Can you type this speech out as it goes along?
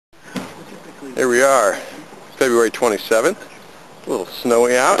Here we are, February 27th. A little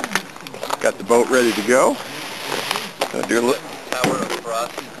snowy out. Got the boat ready to go. Gonna do a little tower of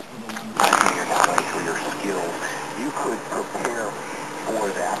frost. Your knowledge or your skills, you could prepare for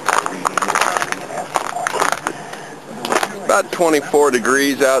that by reading and asking questions. about 24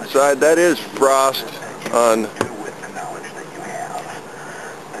 degrees outside. That is frost on With the knowledge that you have.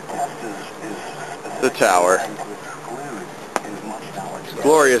 The test is the tower. much knowledge.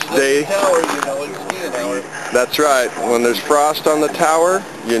 Glorious day. Tower, you know, it's skiing hour. That's right. When there's frost on the tower,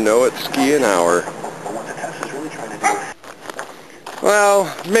 you know it's skiing hour. But what the test is really trying to do.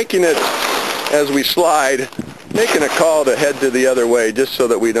 Well, making it as we slide, making a call to head to the other way just so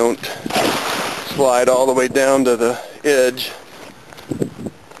that we don't slide all the way down to the edge.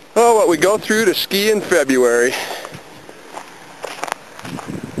 Oh, what we go through to ski in February.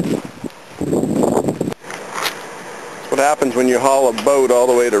 That's what happens when you haul a boat all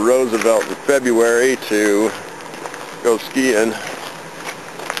the way to Roosevelt in February to go skiing.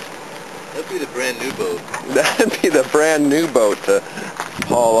 That'd be the brand new boat. That'd be the brand new boat to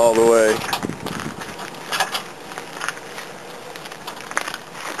haul all the way.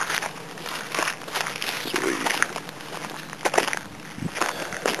 Sweet.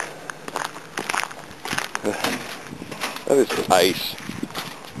 That is ice.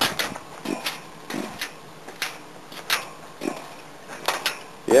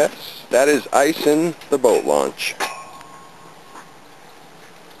 Yes, that is ice in the boat launch.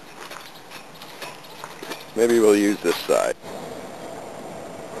 Maybe we'll use this side.